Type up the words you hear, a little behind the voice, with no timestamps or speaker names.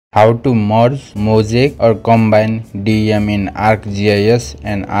How to merge, mosaic or combine DEM in Arcgis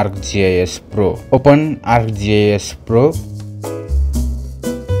and Arcgis Pro. Open Arcgis Pro.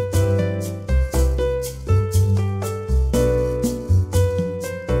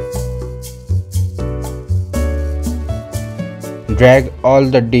 Drag all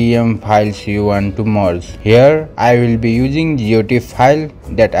the DEM files you want to merge. Here I will be using GOT file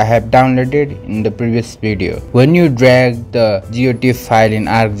that I have downloaded in the previous video. When you drag the GOT file in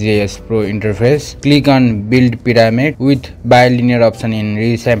Arcgis Pro interface, click on build pyramid with bilinear option in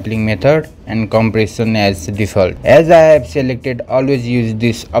resampling method and compression as default. As I have selected always use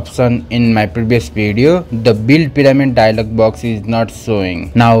this option in my previous video, the build pyramid dialog box is not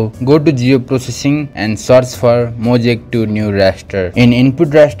showing. Now go to Geoprocessing and search for Mosaic to new raster. In input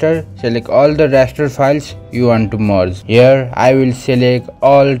raster, select all the raster files you want to merge. Here I will select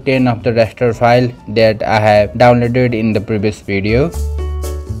all 10 of the raster file that I have downloaded in the previous video.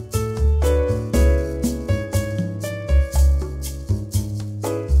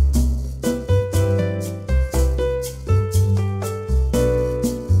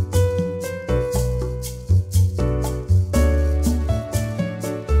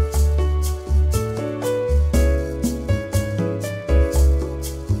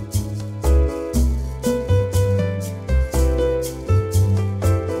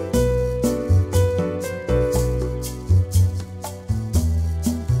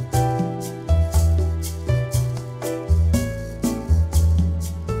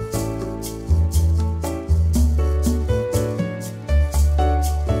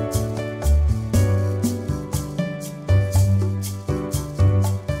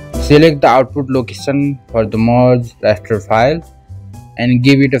 Select the output location for the merged raster file and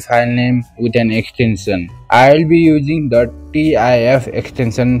give it a file name with an extension. I will be using the .tif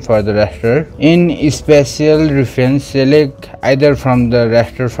extension for the raster. In special reference, select either from the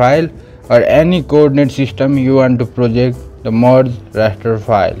raster file or any coordinate system you want to project the merged raster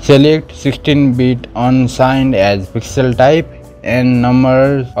file. Select 16-bit unsigned as pixel type and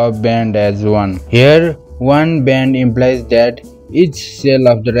number of band as 1. Here, one band implies that each cell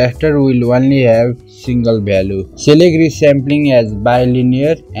of the raster will only have single value. Select resampling as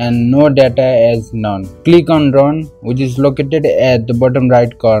bilinear and no data as none. Click on run, which is located at the bottom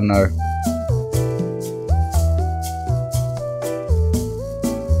right corner.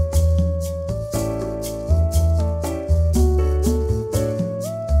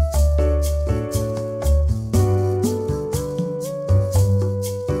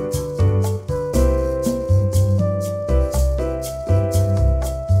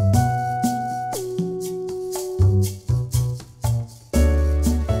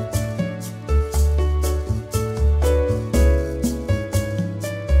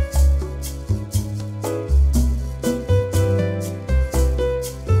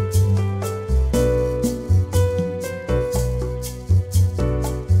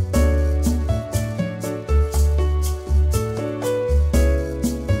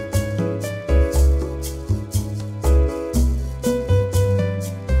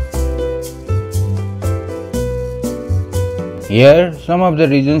 Here, some of the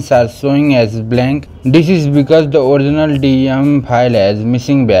regions are showing as blank. This is because the original DEM file has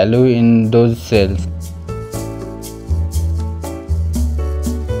missing value in those cells.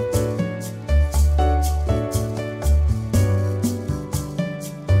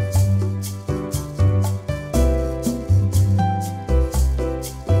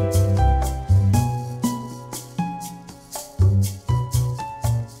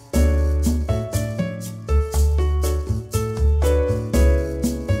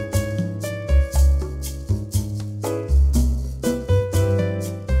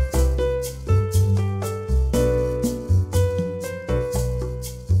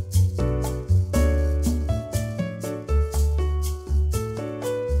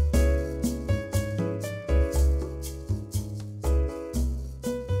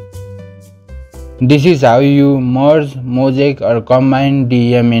 This is how you merge, mosaic or combine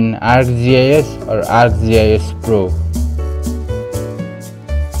DEM in Arcgis or Arcgis Pro.